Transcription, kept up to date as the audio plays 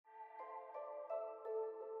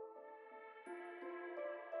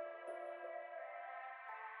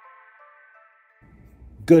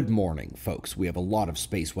Good morning, folks. We have a lot of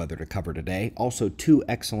space weather to cover today. Also, two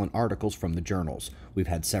excellent articles from the journals. We've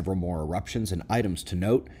had several more eruptions and items to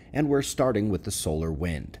note, and we're starting with the solar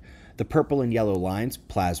wind. The purple and yellow lines,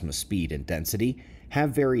 plasma speed and density,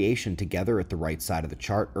 have variation together at the right side of the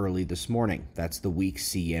chart early this morning. That's the weak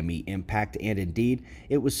CME impact, and indeed,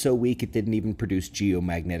 it was so weak it didn't even produce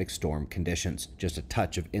geomagnetic storm conditions, just a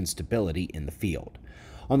touch of instability in the field.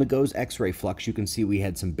 On the GOES X-ray flux, you can see we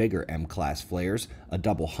had some bigger M-class flares, a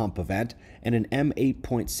double hump event, and an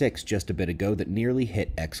M8.6 just a bit ago that nearly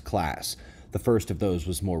hit X-class. The first of those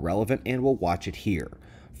was more relevant, and we'll watch it here.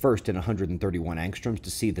 First in 131 angstroms to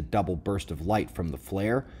see the double burst of light from the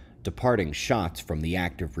flare, departing shots from the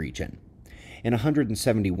active region. In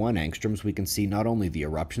 171 angstroms, we can see not only the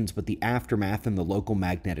eruptions, but the aftermath in the local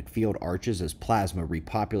magnetic field arches as plasma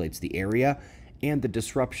repopulates the area, and the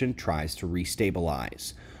disruption tries to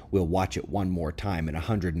restabilize. We'll watch it one more time in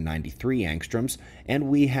 193 angstroms, and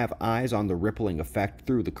we have eyes on the rippling effect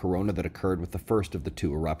through the corona that occurred with the first of the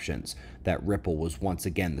two eruptions. That ripple was once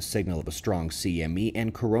again the signal of a strong CME,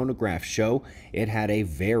 and coronagraphs show it had a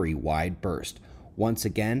very wide burst. Once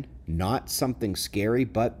again, not something scary,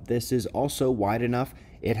 but this is also wide enough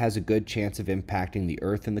it has a good chance of impacting the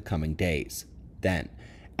Earth in the coming days. Then,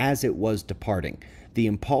 as it was departing, the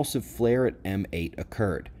impulsive flare at M8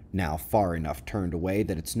 occurred, now far enough turned away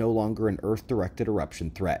that it's no longer an Earth-directed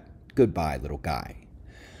eruption threat. Goodbye, little guy.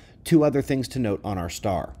 Two other things to note on our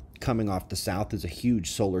star. Coming off the south is a huge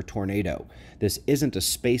solar tornado. This isn't a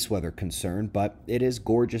space weather concern, but it is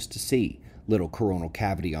gorgeous to see. Little coronal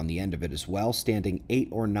cavity on the end of it as well, standing 8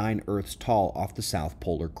 or 9 Earths tall off the south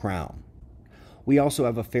polar crown. We also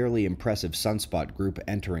have a fairly impressive sunspot group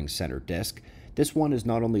entering center disk. This one is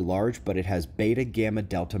not only large, but it has beta, gamma,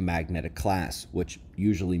 delta magnetic class, which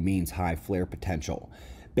usually means high flare potential.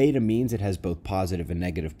 Beta means it has both positive and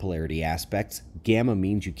negative polarity aspects. Gamma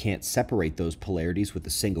means you can't separate those polarities with a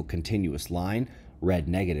single continuous line. Red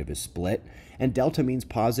negative is split. And delta means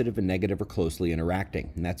positive and negative are closely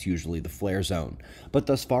interacting, and that's usually the flare zone. But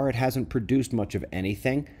thus far it hasn't produced much of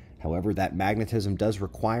anything. However, that magnetism does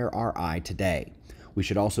require our eye today. We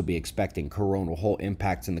should also be expecting coronal hole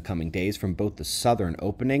impacts in the coming days from both the southern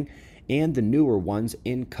opening and the newer ones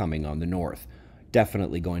incoming on the north.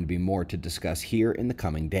 Definitely going to be more to discuss here in the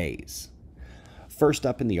coming days. First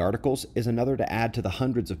up in the articles is another to add to the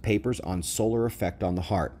hundreds of papers on solar effect on the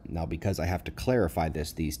heart. Now, because I have to clarify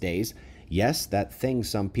this these days, yes, that thing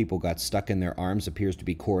some people got stuck in their arms appears to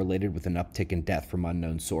be correlated with an uptick in death from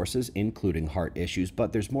unknown sources, including heart issues,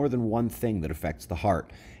 but there's more than one thing that affects the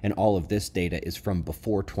heart, and all of this data is from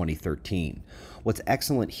before 2013. What's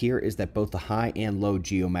excellent here is that both the high and low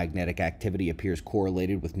geomagnetic activity appears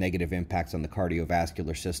correlated with negative impacts on the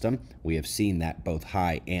cardiovascular system. We have seen that both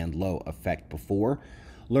high and low effect before.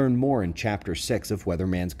 Learn more in Chapter 6 of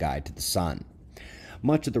Weatherman's Guide to the Sun.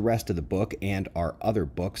 Much of the rest of the book and our other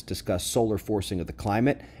books discuss solar forcing of the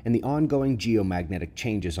climate and the ongoing geomagnetic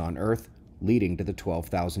changes on Earth, leading to the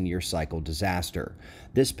 12,000-year cycle disaster.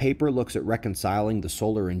 This paper looks at reconciling the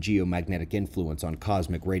solar and geomagnetic influence on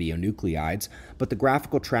cosmic radionuclides, but the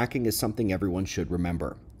graphical tracking is something everyone should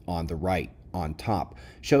remember. On the right, on top,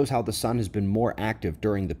 shows how the sun has been more active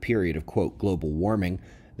during the period of, quote, global warming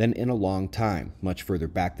than in a long time, much further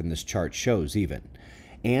back than this chart shows even.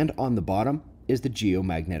 And on the bottom is the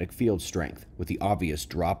geomagnetic field strength, with the obvious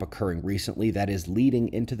drop occurring recently that is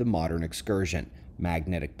leading into the modern excursion,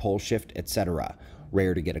 magnetic pole shift, etc.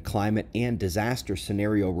 Rare to get a climate and disaster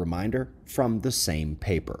scenario reminder from the same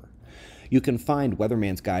paper. You can find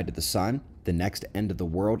Weatherman's Guide to the Sun, The Next End of the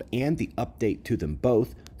World, and the update to them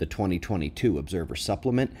both, the 2022 Observer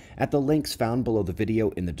Supplement, at the links found below the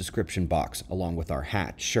video in the description box, along with our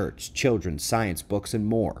hats, shirts, children's science books, and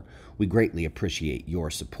more. We greatly appreciate your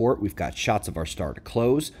support. We've got shots of our star to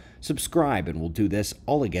close. Subscribe, and we'll do this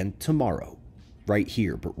all again tomorrow. Right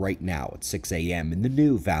here, but right now at 6 a.m. in the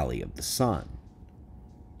new Valley of the Sun.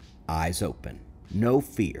 Eyes open. No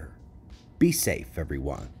fear. Be safe,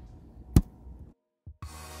 everyone.